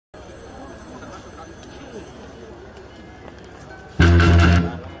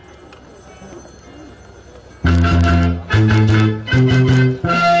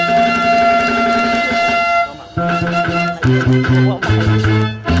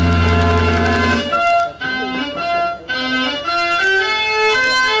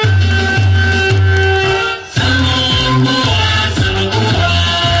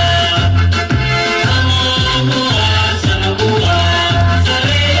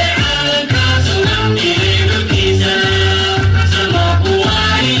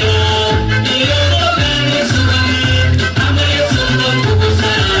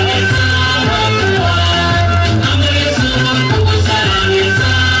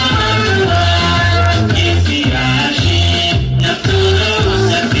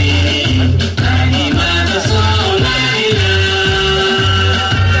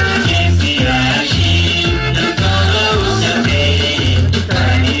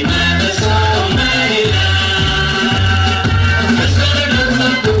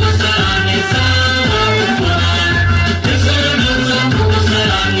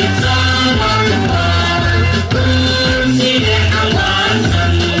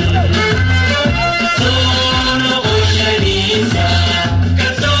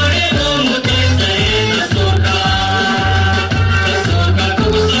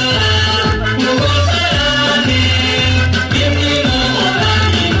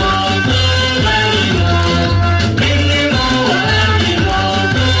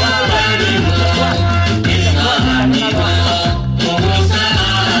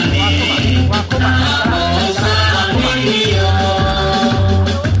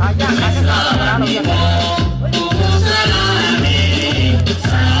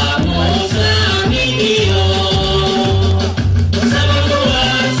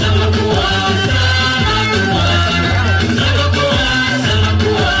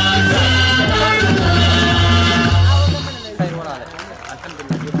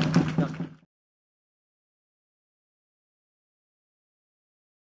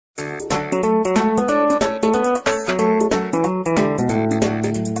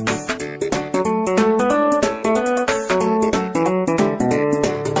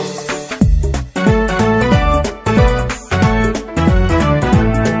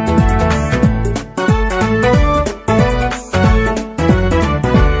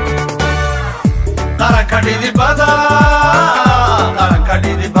dhidibada qaranka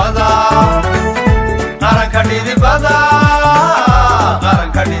dhidibada qaranka dhidibada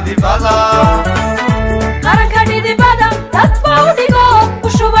qaranka dhidibada qaranka dhidibada dad baa u dhigo u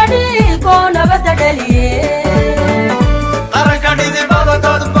shuba dhiigo nabadda dhaliye qaranka dhidibada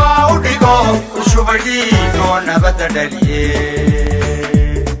dad baa u dhigo u shuba dhiigo nabadda dhaliye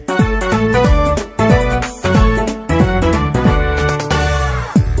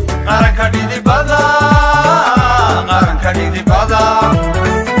qaranka dhidibada qaranka dhidibada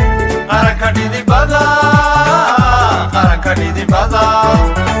qaranka dhidibada qaranka dhidibada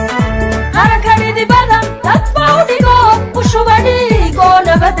qaranka dhidibada dad baa u dhigo u shuba dhiigo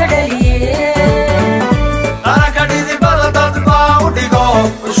nabadda dhaliye qaranka dhidibada dad baa u dhigo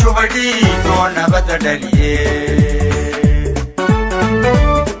u shuba dhiigo nabadda dhaliye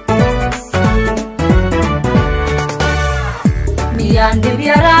miyaan dhib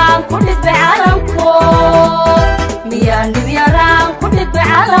yaraan ku dhibay calankood miyaan dhib yaraan ku dhibay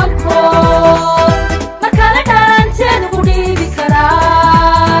calankood markale dhalanteed ugu dhiibi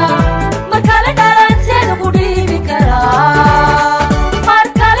karaa markale dhalanteed ugu dhiibi karaa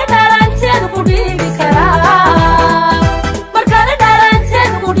markale dhalanteed ugu dhiibi karaa markale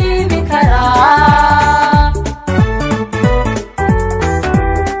dhalanteed ugu dhiibi karaa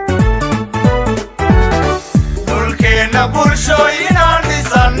dhulkeenna bulshooyinaan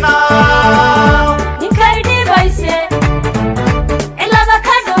dhisannaa ninkay dhibayse cilada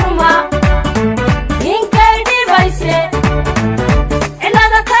ka dhurma ninkay dhibayse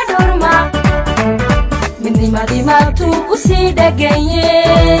cilada ka dhurma midnimadii maabtuu u sii dheganye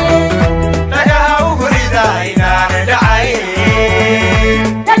dhagaha ugu rida inaana dhacayn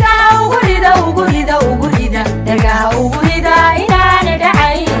dhagaha ugu rida ugu rida ugu rida dhagaha ugu rida inaana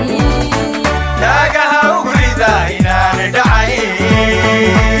dhacayn dhagaha ugu rida inaana dhacayn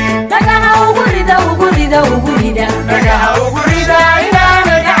dhagaha ugu rida ugu rida ugu rida dhagaha ugu rida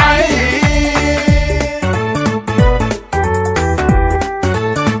inaana dhacayn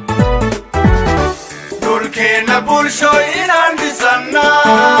dhulkeenna bulshooyinaan dhisannaa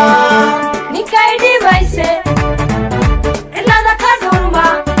ninkay dhibayse cilada ka dhurma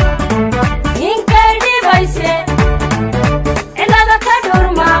ninkay dhibayse cilada ka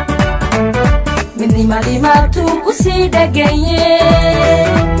dhurma midnimadii maabtuu u sii dheganye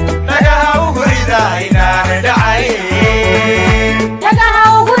dhagaha ugu rida inaana dhacayn dhagaha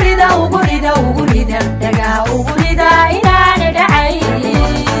ugu rida ugu rida ugu rida dhagaha ugu rida inaana dhacayn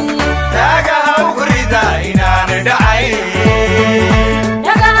dhagaha ugu rida inaana dhacayn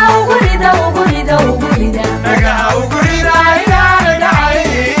dhagaha ugu rida ugu rida ugu rida dhagaha ugu rida inaana dhacayn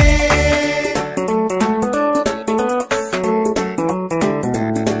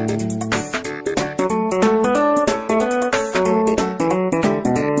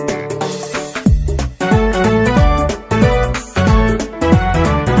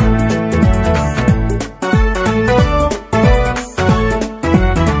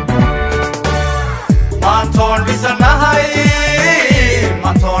maantoon dhisanahay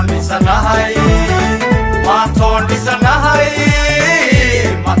maantoon dhisanahay maantoon dhisanahay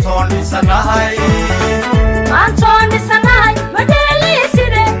maantoon dhisanahay maantoon dhisanahay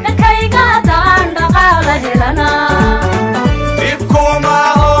madheeliiside dhankayga haddaan dhaqaala helana dhibkuma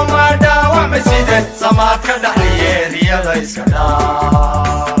aho ma dhaawacmaside samaadka dhaxliye riyada iska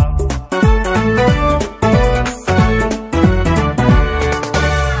dhaa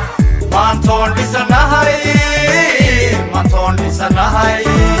maantoon dhisanahay maantoon dhisanahay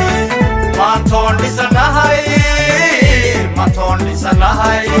maantoon dhisanahay maantoon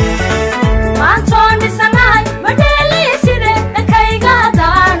dhisanahay maantoon dhisanahay madheeliiside dhankayga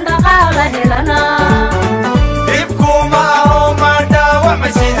haddaan dhaqaala helana dhibkuma aho ma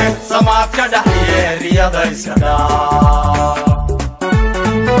dhaawacmaside samaadka dhaxliye riyada iska dhaa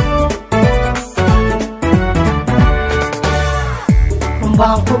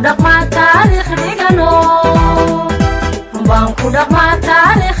rumbaan ku dhaqmaa taariikh dhigano rumbaan ku dhaqmaa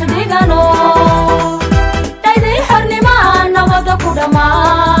taariikh dhigano dhaydii xornimaa nabadda ku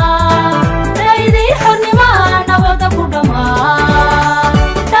dhammaa dhaydii xornimaa nabadda ku dhammaa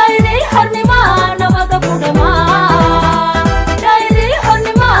dhaydii xornimaa nabadda ku dhammaa dhaydii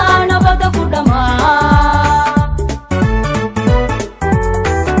xornimaa nabadda ku dhammaa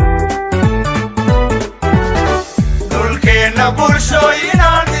dhulkeenna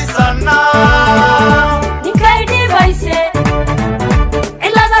bulshooyinaan dhisannaa ninkay dhibayse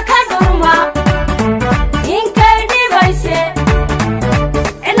cilada ka dhurma ninkay dhibayse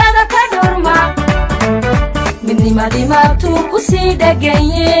cilada ka dhurma midnimadii maabtuu u sii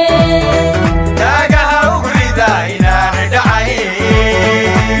dheganye dhagaha ugu rida inaana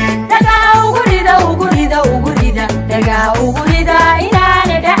dhacayn dhagaha ugu rida ugu rida ugu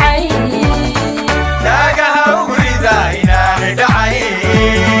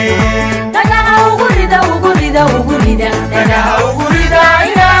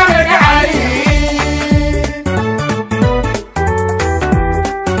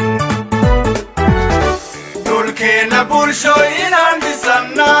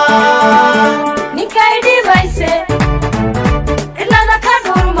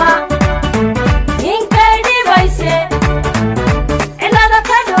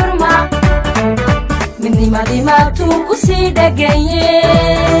usii dhagaye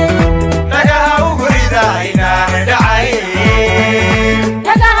dhagaha ugu rida inaan dhacay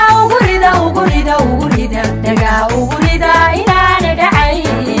dhagaha ugu rida ugu rida ugu rida dhagaha ugu rida inaan dhacay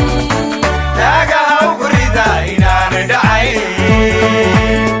dhagaha ugu rida inaan dhacay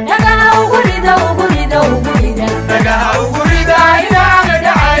dhagaha ugu rida ugu rida ugu rida dhagaha ugu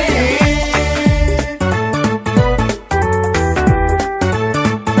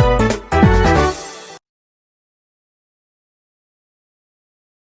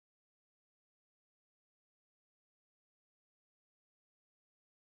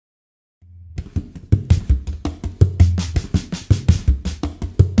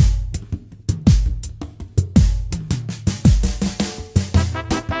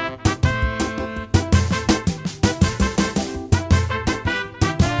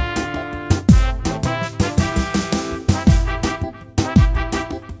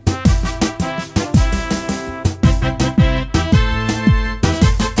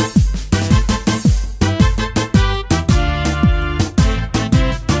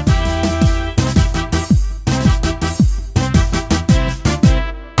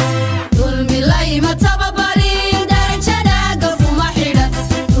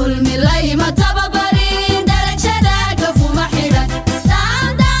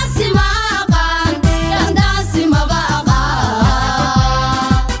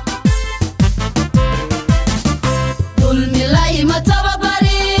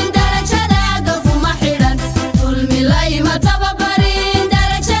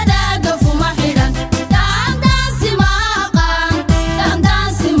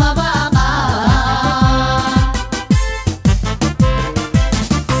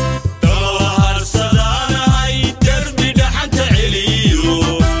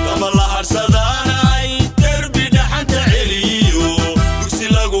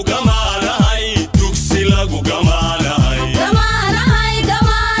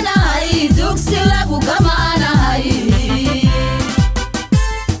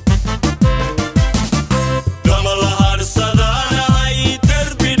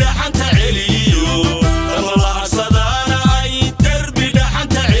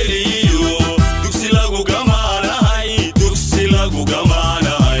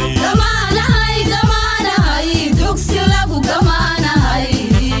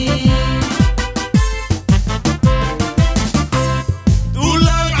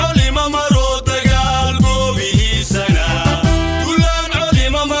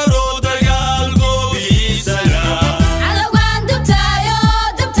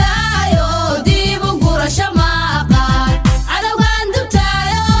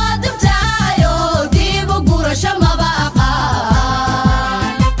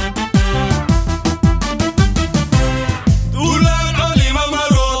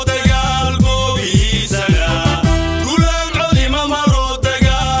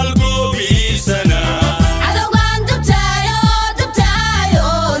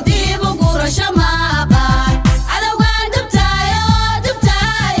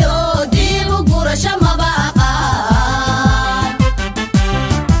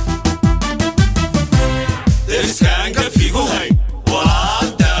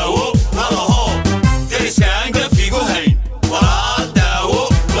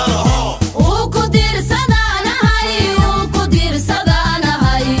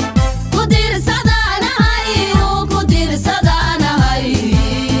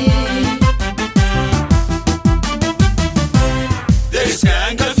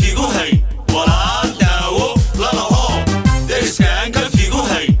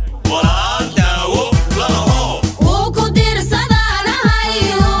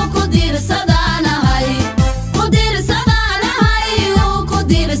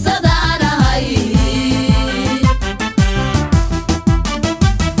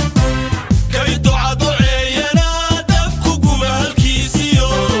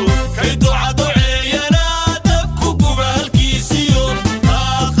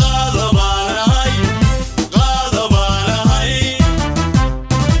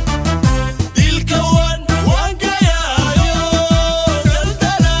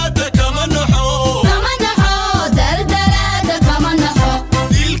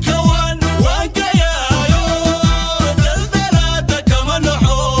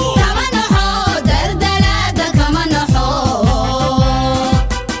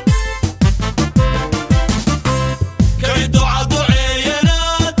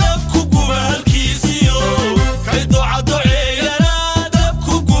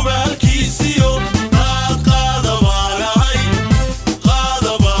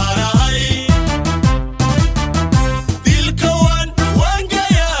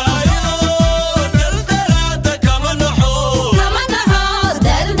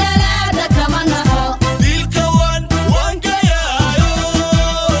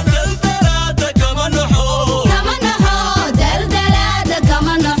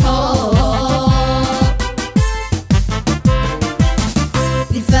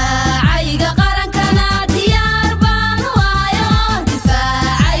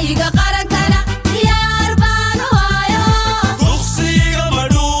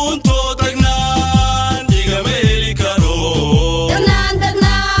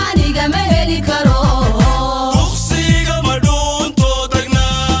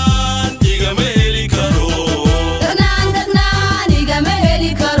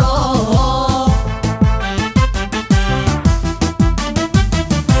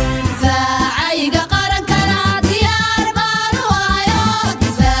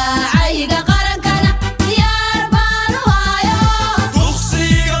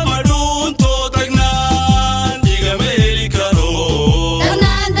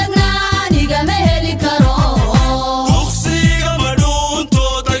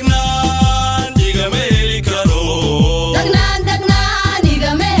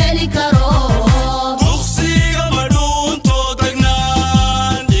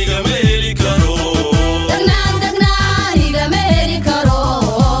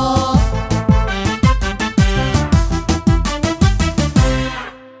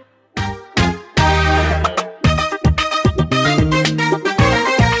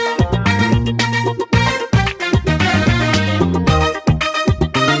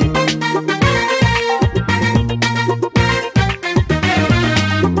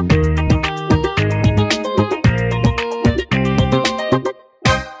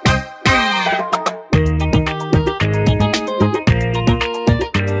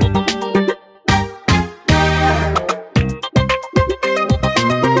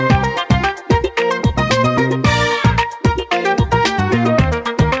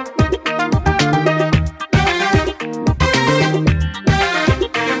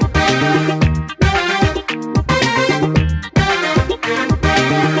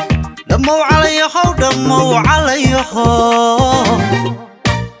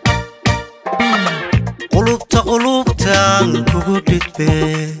qulubtaan kugu dhidbe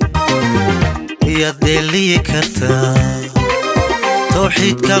miyaad dheeliyi kartaa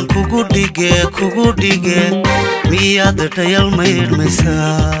tawxiidkan kugu dhige miyaad dhayal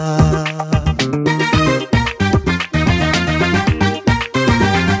maydhmaysaa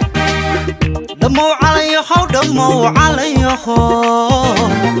dhammow calayaho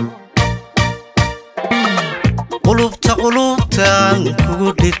qulubtaan kugu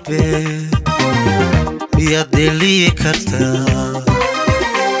dhidbe miyaad dheeliyi kartaa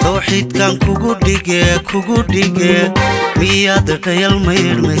tawxiidkan kugu dhige miyaad dhayal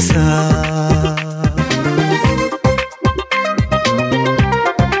maydhmaysaa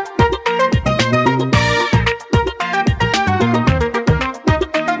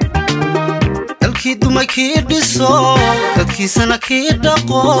dalkii dumay kii dhiso dadkiisana kii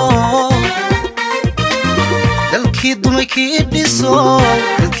dhaqo dalkii dumay kii dhiso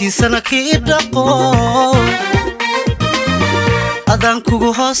dadkiisana kii dhaqo adaan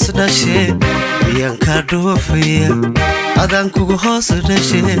kugu hoos dhashe miyaan kaa dhoofaya adaan kugu hoos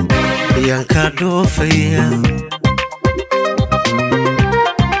dhashe miyaan kaa dhoofaya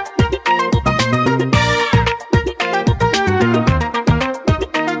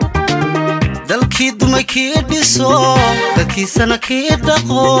dalkii dumay kii dhiso dadkiisana kii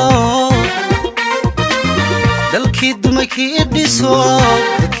dhaqo dalkii dumay kii dhiso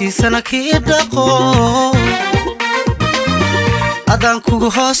dadkiisana kii dhaqo adaan kugu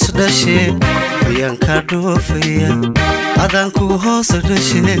hoos dhashe miyaan kaa dhoofaya adaan kugu hoos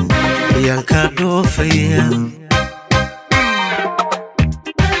dhashe miyaan kaa dhoofaya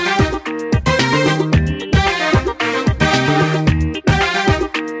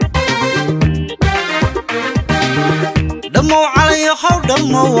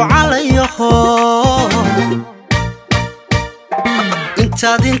dhammow calayaho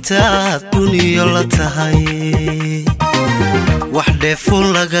intaad duniyo la tahay wax dheefuun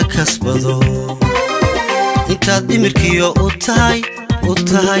laga kasbado intaad dhimirkiyo u tahay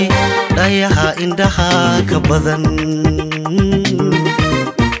dhayaha indhaha ka badan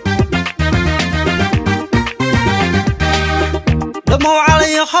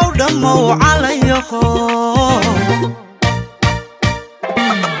dhammow calayaho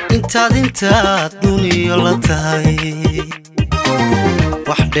intaad duniyo la tahay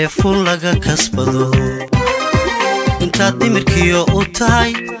wax dheefuun laga kasbado intaad dhimirkiyo u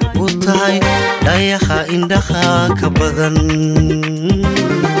tahay dhayaha indhaha ka badan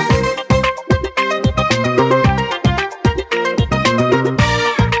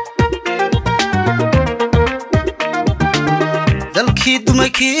dalkii dumay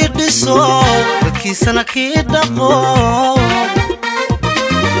kii dhiso dadkiisana kii dhaqo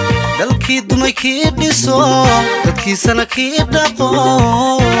dalkii dumay kii dhiso dadkiisana kii dhaqo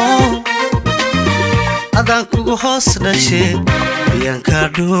adaan kugu hoos dhashe miyaan kaa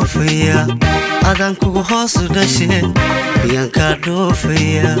dhoofaya adaan kugu hoos dhashe miyaan kaa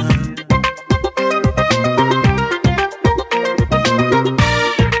dhoofaya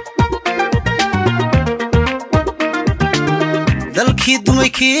dalkii dumay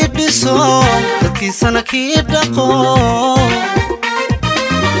kii dhiso dadkiisana kii dhaqo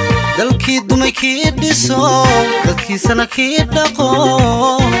dalkii dumay kii dhiso dadkiisana kii dhaqo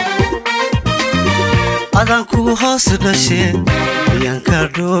adaan kugu hoos dhashe miyaan kaa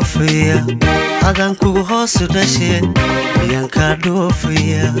dhoofaya adaan kugu hoos dhashe miyaan kaa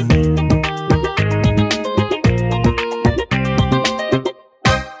dhoofaya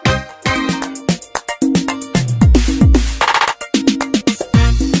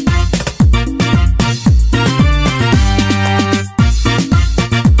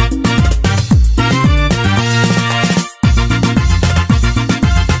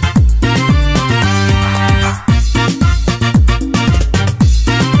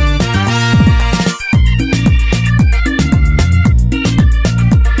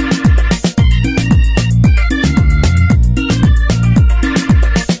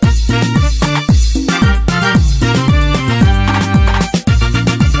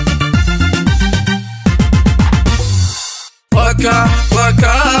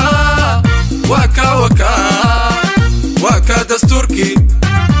وكا دستوركي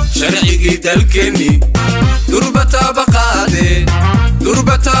شرعي دلكني دربة بقادي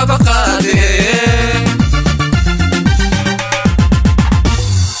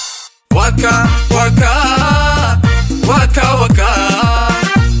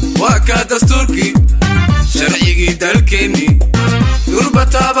وكا دستوركي شرعي دلكني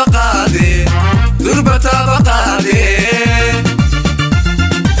دربة بقادي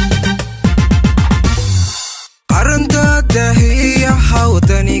قرن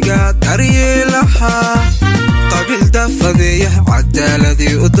لها قبل دفذيه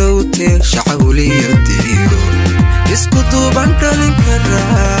عدالتي ودوتي شعولي يديرو اسكتوا بانتلين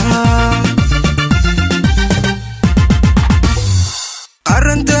كرا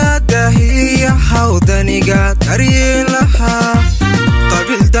أرنتا دهية حوضانيقا تريين لها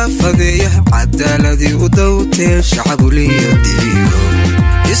قبل دفذيه عدالتي ودوتي شعولي يديرو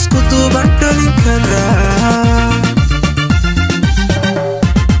اسكتوا بانتلين كرا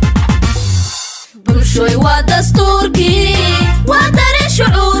بلشوي ودستوركي ودري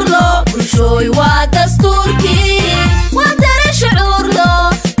شعور له بلشوي ودستوركي ودري شعور له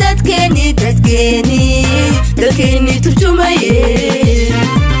تتكني ترجمي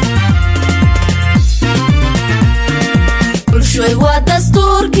بلشوي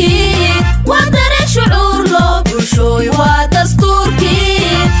ودستوركي ودري شعور له بلشوي ودستوركي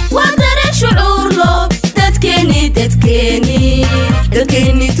ودري شعور له تتكني ترجمي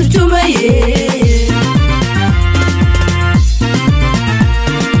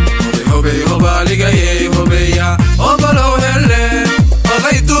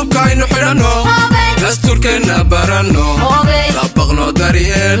دستوركنا برانو طبقنا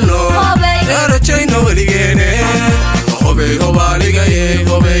دريالو درجينا وليجينا هوبي هوبالي جاي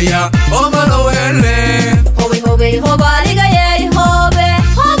هوبي يا هوبالو هلي هوبي هوبالي جاي هوبي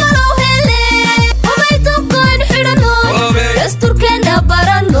هوبالو هلي هوبي تبقى نحرنو دستوركنا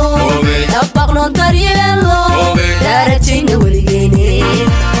برانو طبقنا دريالو درجينا وليجينا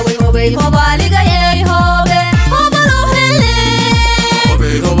هوبي هوبالي جاي هوبي هوبالو هلي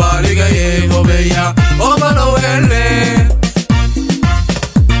هوبي هوبالي جاي هوبي يا هوبالو هلي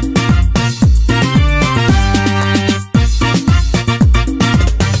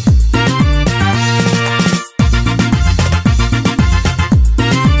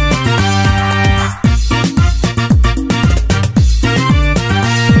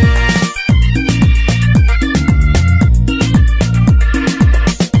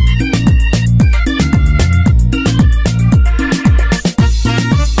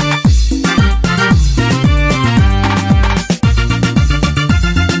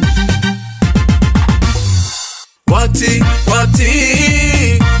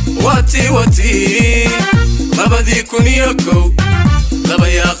واتي مبادي كونيكو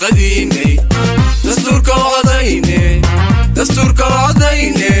لبيا قديني دستورك وعديني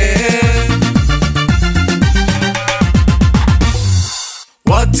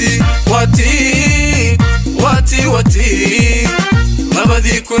واتي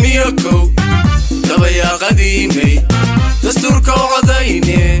مبادي كونيكو لبيا قديني دستورك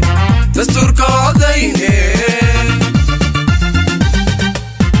وعديني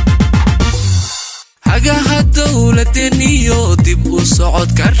حقها الدولة نيو دب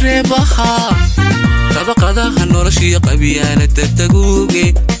صعود كربها طبقها النورشي قبيانة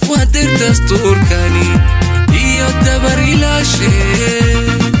التقوقي وهدر دستور كاني إيو الدبر إلى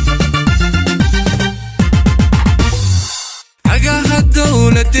شيء حقها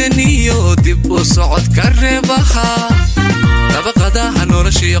الدولة نيو دب صعود كربها طبقها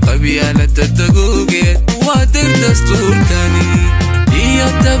النورشي قبيانة التقوقي وهدر دستور كاني إيو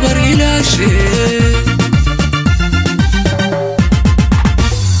الدبر إلى شيء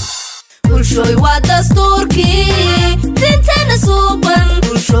بلشوي ودستوركي دنتنا صوبا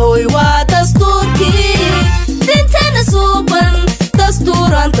بلشوي ودستوركي دنتنا صوبا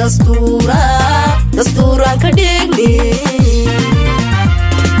دستورا كديني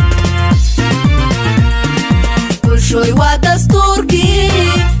بلشوي ودستوركي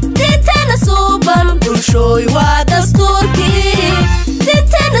دنتنا صوبا بلشوي ودستوركي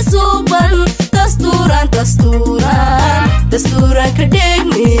دنتنا صوبا دستورا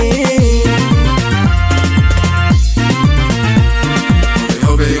كديني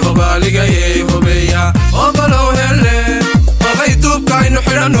هوبي هوبالي جاي هوبي يا هوبالو هلي هوبي توبكا إنو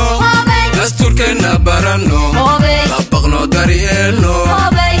حرانو دستوركنا برانو طبقنا دريالو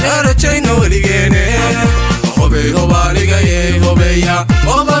درجينا وليجينا هوبي هوبالي جاي هوبي يا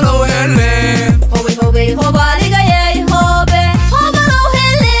هوبالو هلي هوبي هوبالي جاي هوبي هوبالو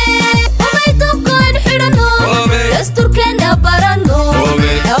هلي هوبي تبقى نحرنو دستوركنا برانو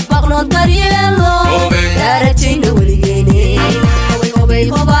طبقنا دريالو درجينا وليجينا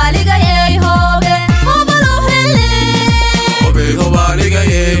هوبي هوبالي جاي هوبي هوبالو هلي هوبي هوبالي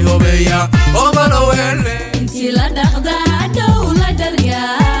جاي هوبي يا هوبالو هلي انتي لا دخدا دولة دريا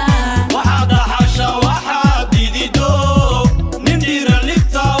وحدا حشا وحد يديدو ندير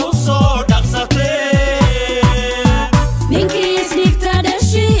الليبتا وصور دقستي منكي سنيكتا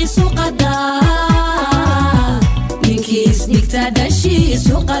دشي سوقدا منكي سنيكتا دشي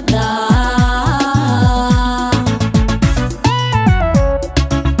سوقدا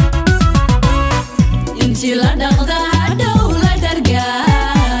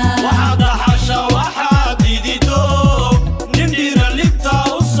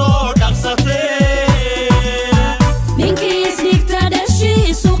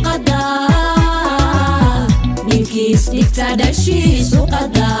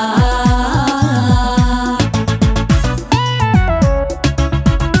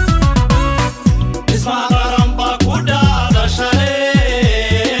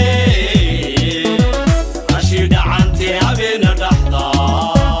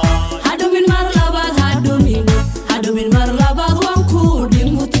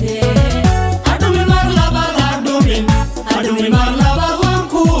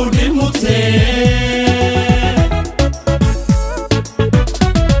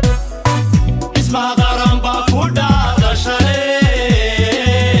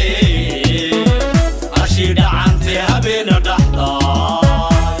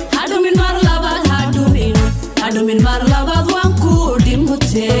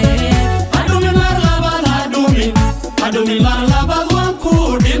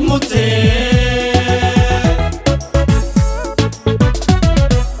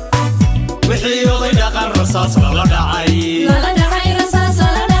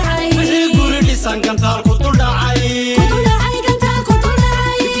dhisan gantaalku dul dhacay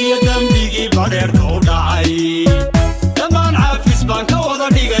iyo dambigii badheerka u dhacay dhammaan caafis baan ka wada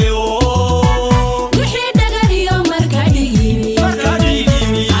dhigayo wixii dhagan iyo markaa dhigimi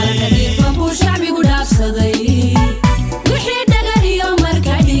calanka shacbigu dhaafsaday wixii dhagan iyo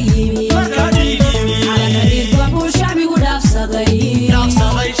markaa dhigimi calanka shacbigu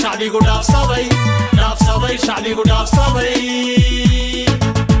dhaafsaday shacbigu dhaafsaday shacbigu dhaafsaday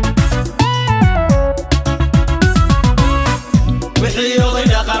wixii oday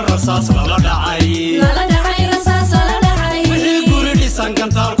dhaqan rasaas lala dhacay wixii guri dhisan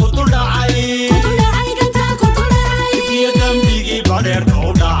gantaalku dul dhacay iyo dambigii badheerka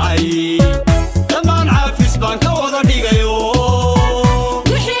u dhacay dhammaan caafis baan ka wada dhigayo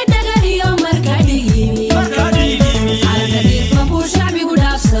wixii dhagan iyo markaa dhigimi calanka shacbigu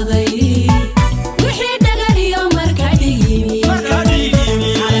dhaafsaday wixii dhagan iyo markaa dhigimi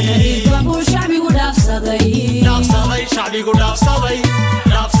calanka shacbigu dhaafsaday shacbigu dhaafsaday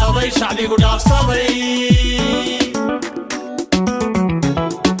shacbigu dhaafsaday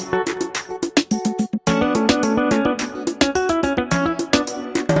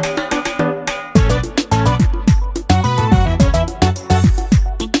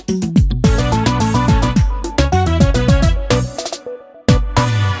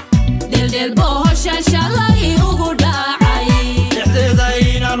dheldheel bohoshan shalay ugu dhacay dhexdeeda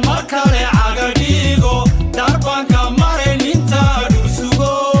inaan mar kale caga dhigo darbanka marin intaa dhul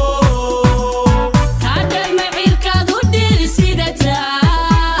sugo kadhel macirkaad u dhiil sidataa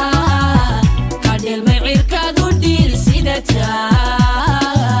kadhel macirkaad u dhiil sidataa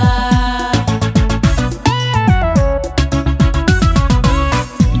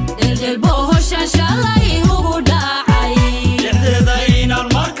dheldheel bohoshan shalay ugu dhacay dhexdeeda inaan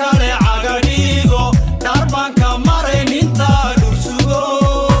mar kale caga dhigo darbanka marin intaa dhul sugo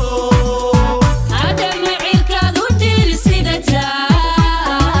kadhel macirkaad u dhiil sidataa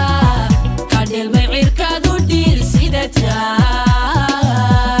kadhel macirkaad u dhiil sidataa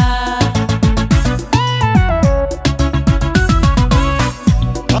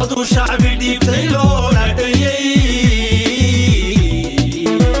aduu shacbi dhiibtay loona dhayay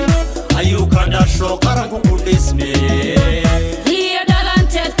ayuu ka dhasho qaranku ku dhismee riya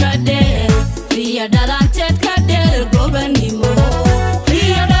dhalanteed ka dheer riya dhalanteed ka dheer gobanimo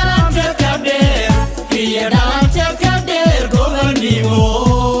riya dhalanteed ka dheer riya dhalanteed ka dheer gobanimo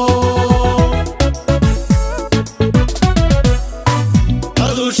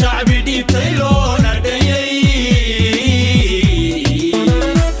aduu shacbi dhiibtay loona dhayay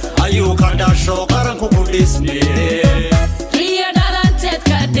ayuu ka dhasho qaranku ku dhismee riya dhalanteed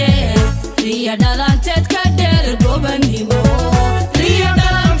ka dheer riya dhalanteed ka dheer gobanimo riya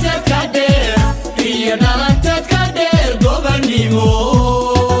dhalanteed ka dheer riya dhalanteed ka dheer gobanimo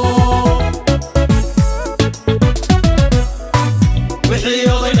wixii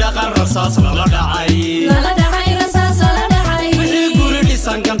oday dhaqan rasaas lala dhacay lala dhacay rasaas lala dhacay wixii guri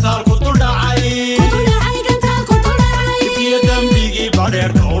dhisan gantaalku dul dhacay iyo dambigii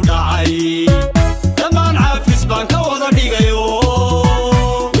badheerka u dhacay dhammaan caafis baan ka wada dhigayo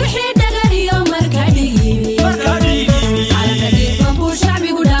wixii dhagan iyo markaa dhigimi calanka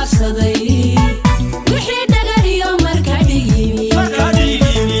shacbigu dhaafsaday wixii dhagan iyo markaa dhigimi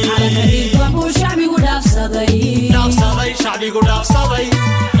calanka shacbigu dhaafsaday shacbigu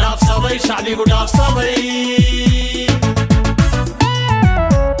dhaafsaday shacbigu dhaafsaday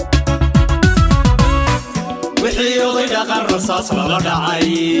wixii oday dhaqan rasaas lala dhacay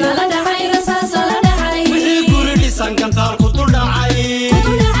rasaas lala dhacay wixii guri dhisan gantaalku dul dhacay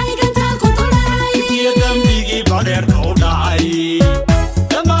iyo dambigii badheerka u dhacay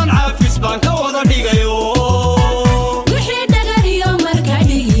dhammaan caafis baan ka wada dhigayo wixii dhagan iyo markaa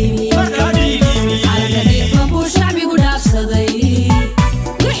dhigimi calanka shacbigu dhaafsaday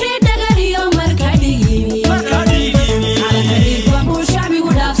wixii dhagan iyo markaa dhigimi calanka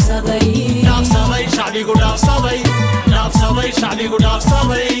shacbigu dhaafsaday shacbigu dhaafsaday shacbigu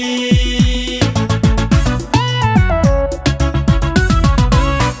dhaafsaday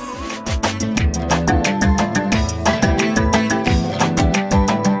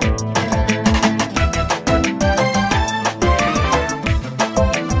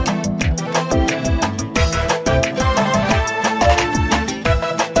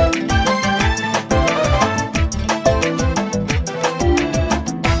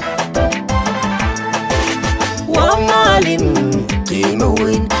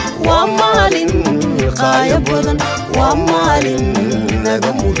qaaya badan waa maalin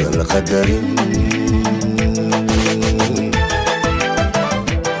naga mudan qadarin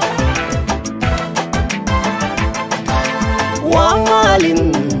waa maalin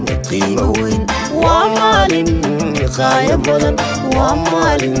qiimo weyn قاية بدن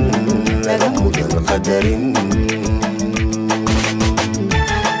ومال نجمود القدر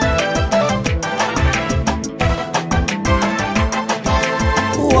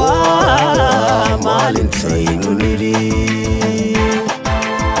ومال تين لي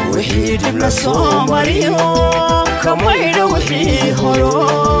وحي جبنا صومريو كما يروحي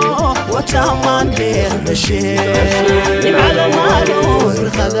هرو وتامان بير بشير على مالو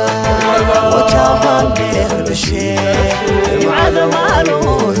الخدا وتامان بير بشير على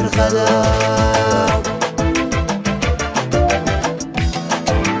مالو الخدا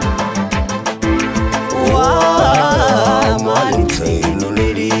ومالي تينو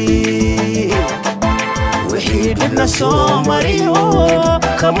ليري وحيد لنا صومريو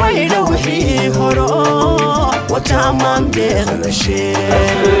كما يروحي هرو وتامان بير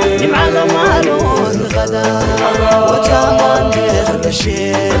بشير على مالو الغدا وتامان بير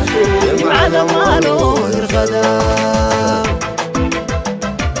بشير على مالو الغدا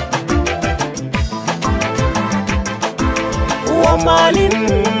ومال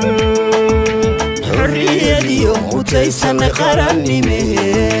حرية اليوم وتيسن قرني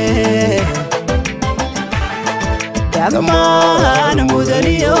ميه دمان مدن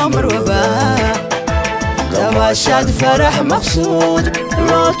يوم ربا تماشاد فرح مقصود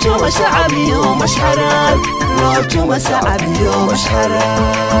لوتو مسعب يوم مشحرات لوتو مسعب يوم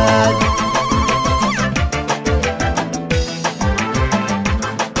مشحرات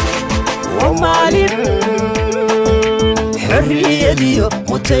ومالي حرية اليوم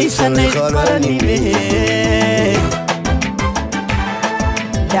متيسن قرني ميه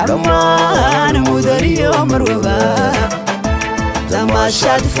دمان مدن يوم ربا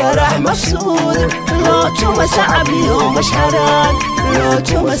تماشاد فرح مقصود لوتو مسعب يوم مشحرات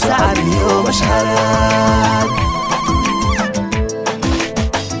لوتو مسعب يوم مشحرات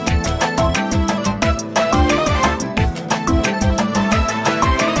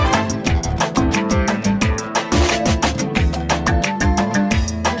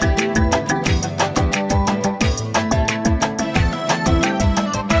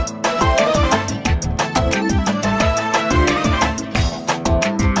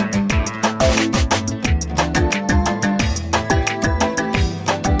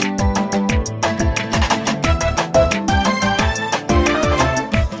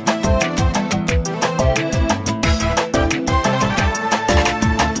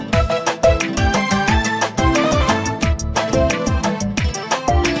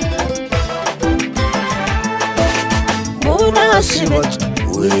مناسبة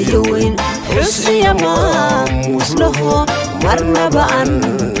ويوين حسي ماموس له مرنا بأن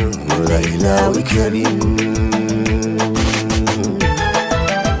ليلى وكريم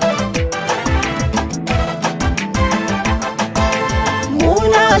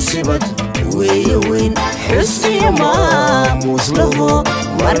مناسبة ويوين حسي ماموس له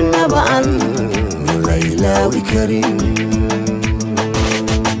مرنا بأن ليلى وكريم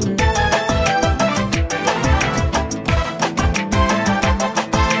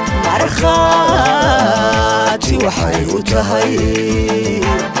خاتي وحي وتهي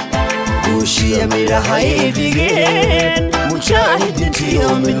وشي ملهي دقين مجاهد انتي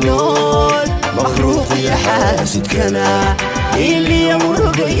يوم النور مخروق يا حاسد كنا اللي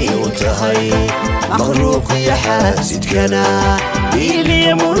يمرقي وتهي مخروق يا حاسد كنا اللي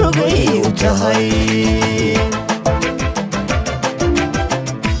يمرقي وتهي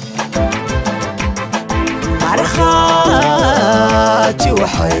مرخاتي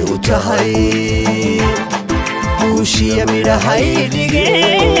وحي وتهي وشي ملهي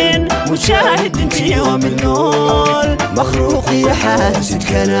دقين مجاهد انتي يوم النور مخروق يا حاسد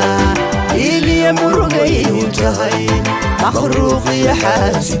كنا اللي يمرقي وتهي مخروق يا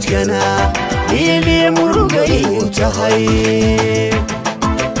حاسد كنا اللي يمرقي وتهي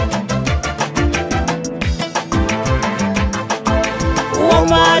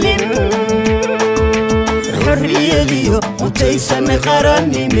ومالي حرية اليوم وتيسن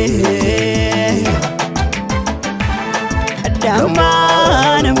قرني ميه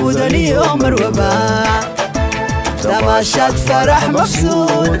دمان مدن يوم ربا تماشات فرح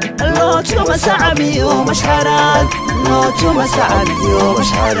مقصود لوتو مسعب يوم مشحرات لوتو مسعب يوم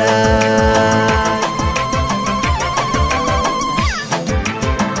مشحرات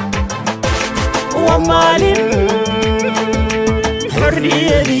ومالي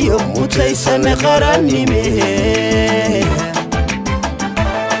حرية اليوم وتيسن قرني ميه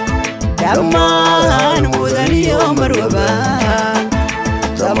دمان مدن يوم ربا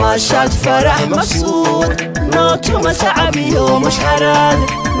تماشات فرح مقصود لوتو مسعب يوم مشحرات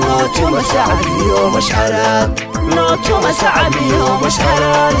لوتو مسعب يوم مشحرات لوتو مسعب يوم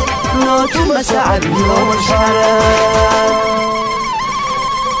مشحرات النوت مساعد يوم الشارع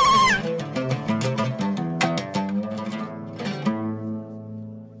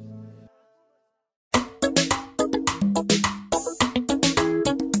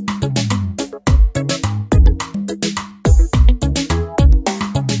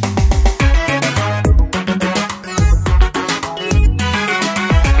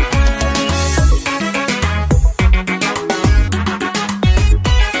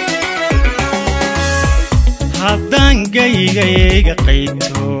gayga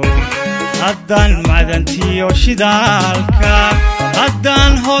qayto haddaan macdantiyo shidaalka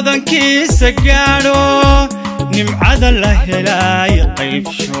haddaan hodankiisa gaadho nimcada la helay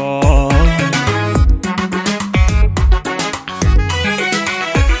qaybsho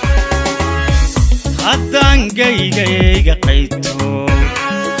haddaan gayga qayto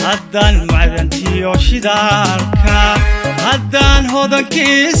haddaan macdantiyo shidaalka haddaan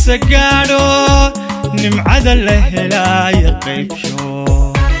hodankiisa gaadho nimcada la helay qaybsho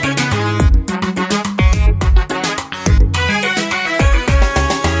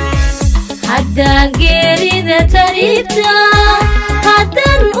haddaan geerida tariibta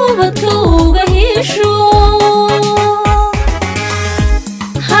haddaan ubadka uga hesho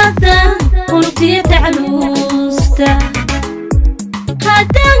haddaan unugtiya tacluusta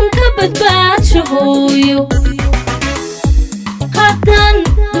haddaan ka badbaadsho hooyo haddaan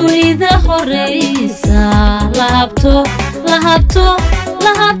dunida horeysa lahabto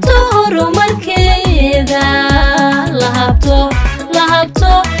horumarkeeda lahabto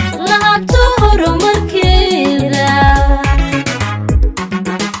horumarkeeda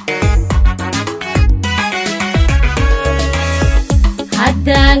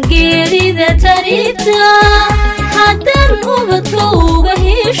haddaan geerida tariibta haddaan ubadka uga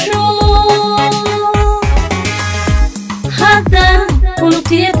hesho haddaan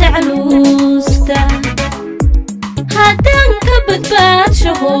unugtiya tacluusta haddaan ka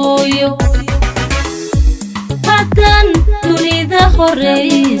badbaadsho hooyo haddaan dunida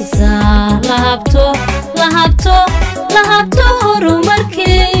horeysa lahabto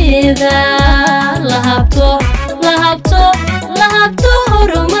horumarkeeda lahabto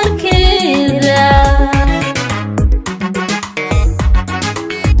horumarkeeda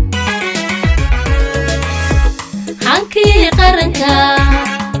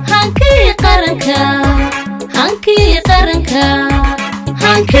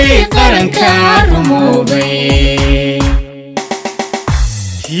hankii qaranka rumoobay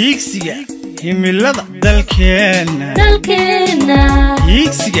hiigsiga himilada dalkeena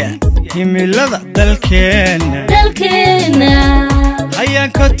hiigsiga himilada dalkeena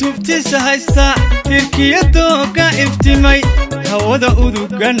ayaan ka tubtisa haysta tirkiyadooga iftimay hawada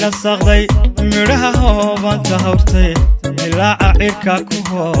uduga nasaqday midhaha hoobanta hawrtay ilaaca cirka ku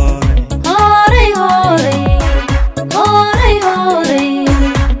horay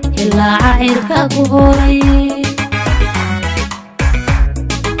ilaaca cirka ku horay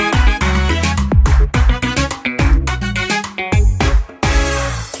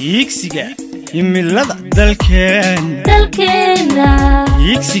hiigsiga himilada dalkeena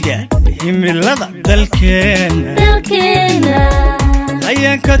hiigsiga himilada dalkeena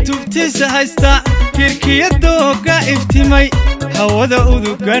ayaan ka tubtisa haysta tirkiyadooga iftimay hawada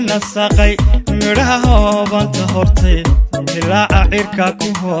uduga nasaqay midhaha hoobanta hortay ilaaca cirka ku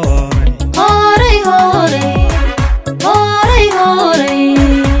horay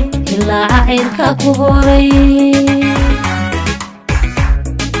ilaaca cirka ku horay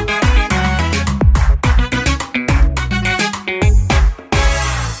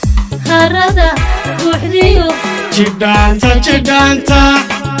harada buuxdiyo jidhaanta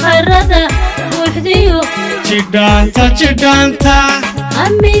harada buuxdiyo jidhaanta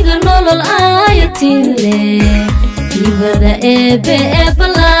amiga nolol aayatin leh ibada eebe ee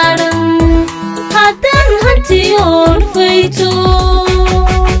ballaaran haddaan hantiyoon fayto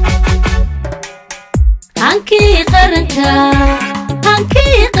hankii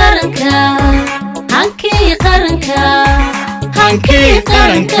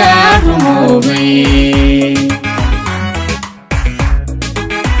qaranka rumoobay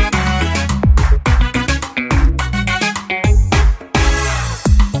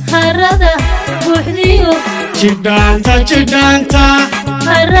harada buuxdiyo jidhaanta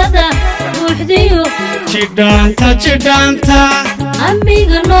harada buuxdiyo jidhaanta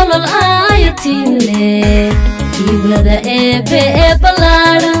amiga nolol aayatin leh ibada eebe ee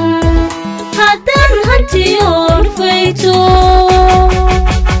ballaaran haddaan hantiyoon fayto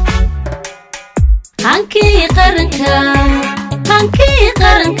hankii qaranka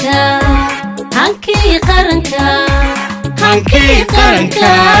hankii qaranka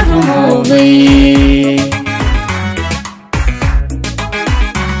rumoobay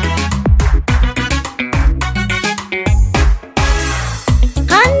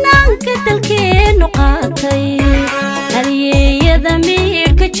hannaanka dalkeenu qaatay halyeeyada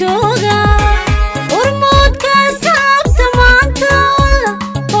miirka jooga urmoodka asxaabta maanta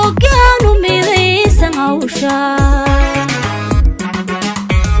hoggaanu midaysan hawsha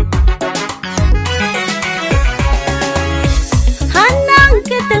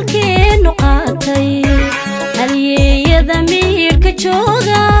hannaanka dalkeenu qaatay halyeeyada miirka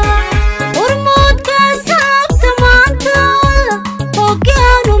jooga urmoodka asxaabta maanta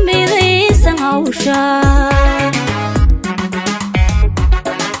hoggaanu midaysan hawsha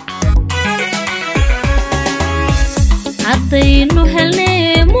haddaynu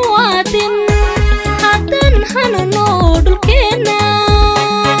helnay muwaadin haddan hanano dhulkeenna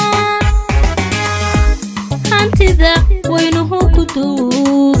hantida waynuhu ku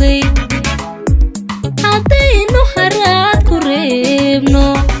duugay haddaynu haraad ku reebno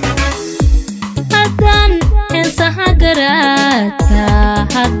haddaan heesaha garaadka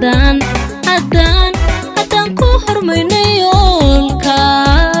haddaan ku hormayno yoolka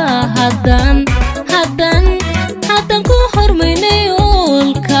haddaan ku hormayno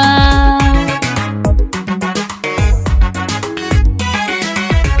yoolka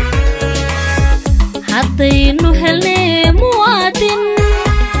haddaynu helnay muwaadin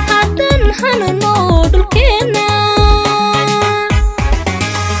haddan hanano dhulkeenna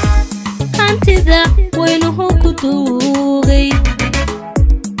hantida waynuhu ku duugay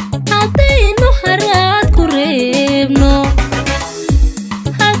haddaynu haraad ku reebno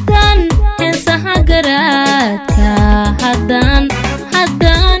haddaan heesaha garaadka haddaan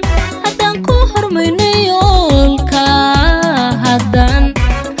ku hormayno yoolka haddaan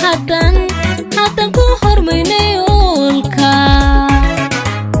ku hormayno yoolka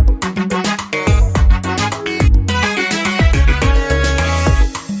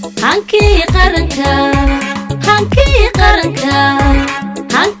hankii qaranka hankii qaranka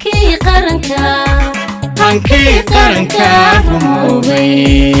hankii qaranka hankii qaranka rumoobay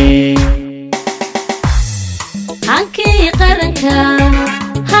hankii qaranka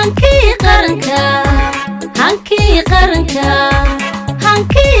hankii qaranka hankii qaranka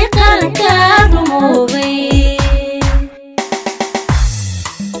hankii qaranka rumoobay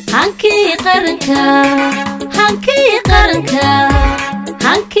hankii qaranka hankii qaranka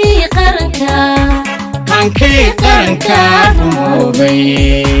hankii qaranka hankii qaranka rumoobay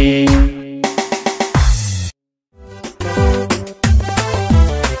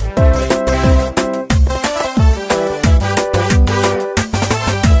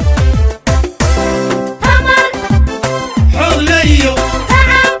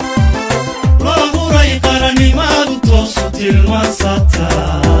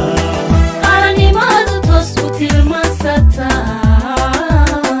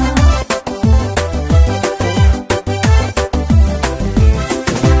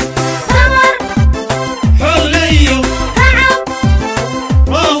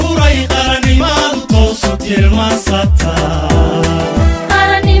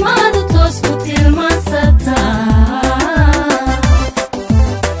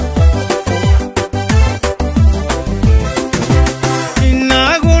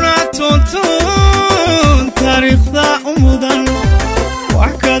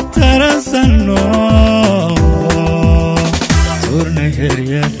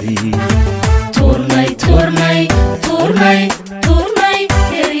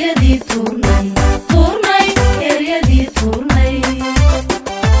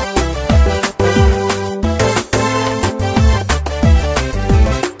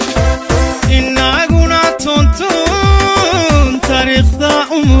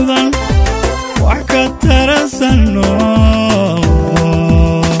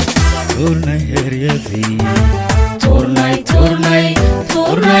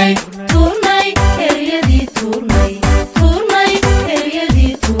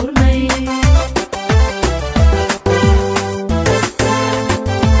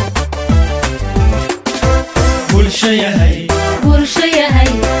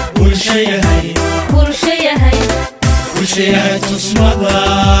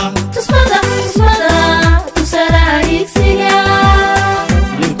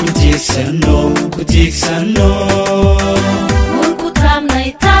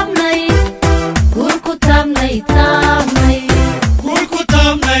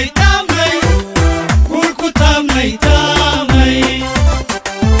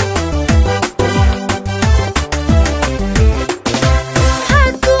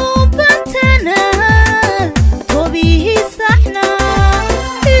Hadduu bantana tobihiisa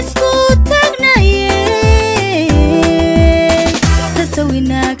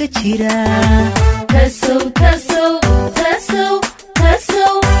jira tasow tasow tasow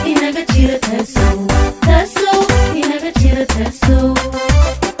tasow inaga jira tasow tasow inaga jira tasow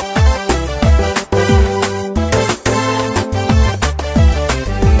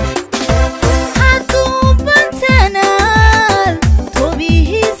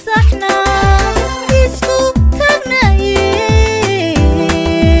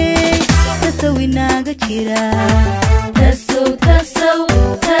tasow tasow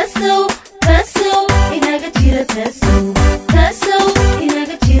tasow tasow inaga jira tasow tasow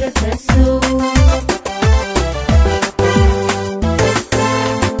inaga jira tasow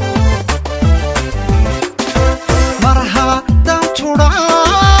mar haddaan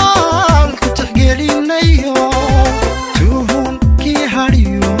judhaal ku tixgelinayo tuhunkii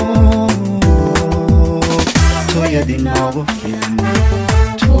hadhiyo tooyad inoogu filan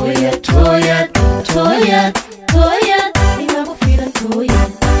toyad toyad toyad toyad inagu filan toyad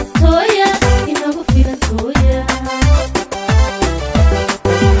toyad inagu filan toyad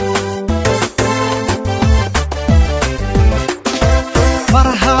mar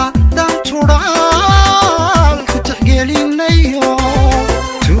haddaan judhaal ku tixgelinayo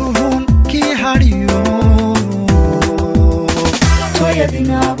tuhunkii hadhiyo toyad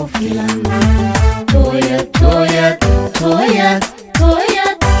inagu filan toyad toyad toyad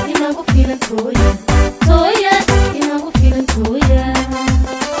toyad inagu filan toyad toyad inagu filan toyad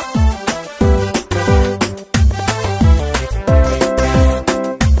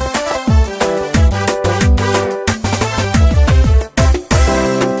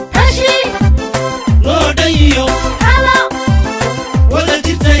tashi loo dhayiyo hala wada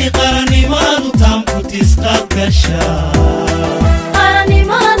jirtay qarannimadu taamku tisqaad gashaa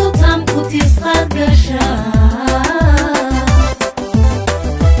qaranimadu taamku tisqaad gashaa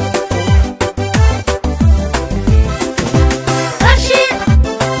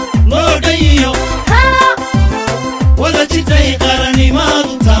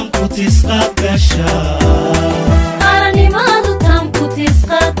qaranimadu taamku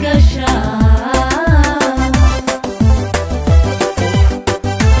tisqaad gashaa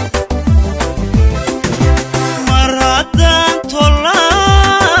mar haddaan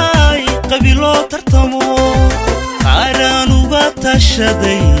tollaay qabiiloo tartamo qaaraan uga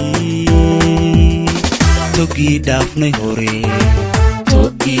tashaday togii dhaafnay hore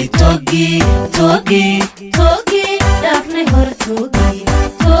togii togii togii togii dhaafnay hore togii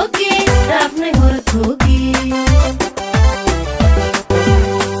togii dhaafnay hore togii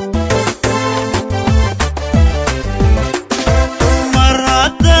mar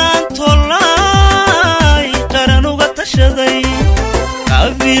haddaan tollaay qaran uga tashaday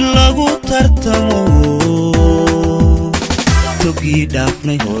qabiil lagu tartamo togii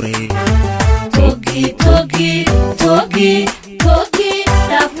dhaafnay hore togii togii togii togii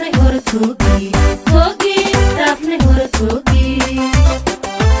dhaafnay hore togii togii dhaafnay hore togii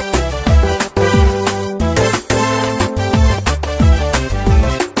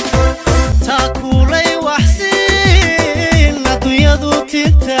taakulay waxsiin adduunyadu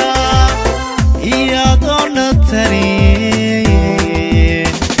tinta iyadoona tarin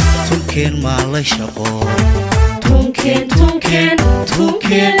tunkeen maalay shaqo tunken tunken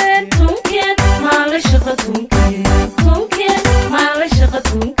tunken tunken maalay shaqa tunken tunken maalay shaqa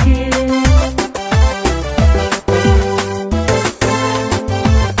tunken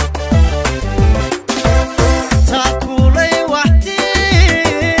taakulay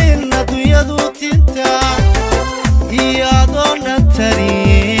waxtiin adduunyadu tinta iyadoona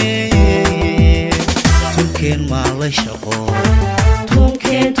tarin tunkeen maalay shaqo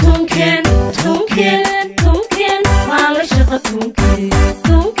tunken tunken tunken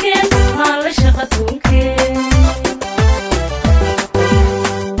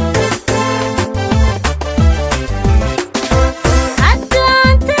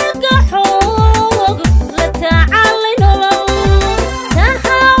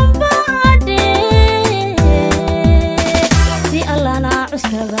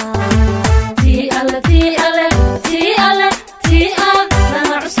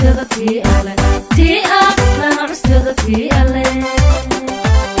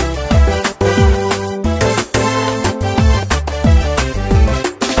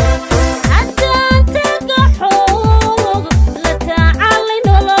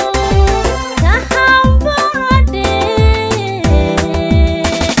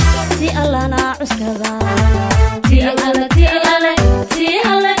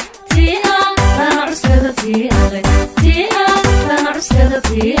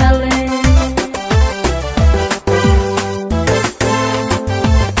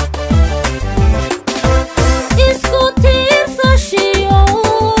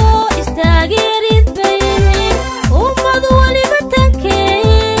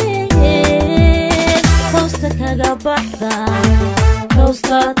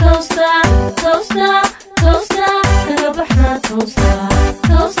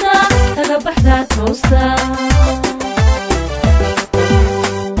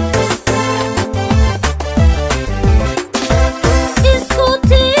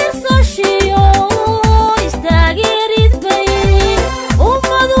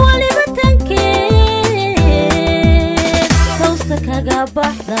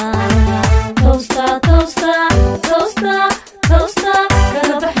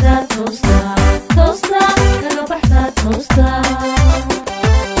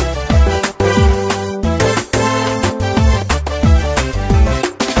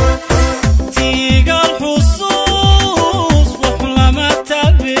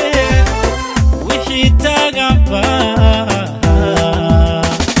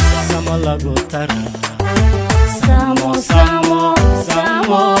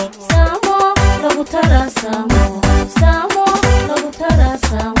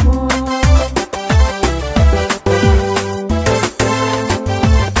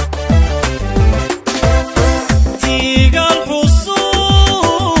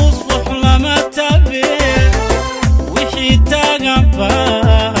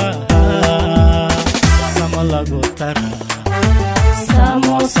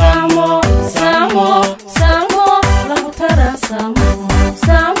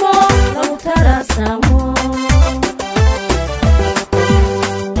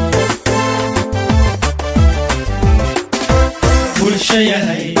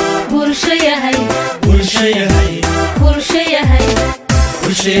bulshayahay bulshayahay bulshayahay bulshayahay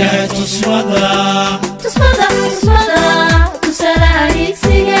bulshayahay tusmada tusmada tusalaha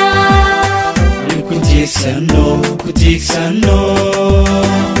higsiga ku tiigsano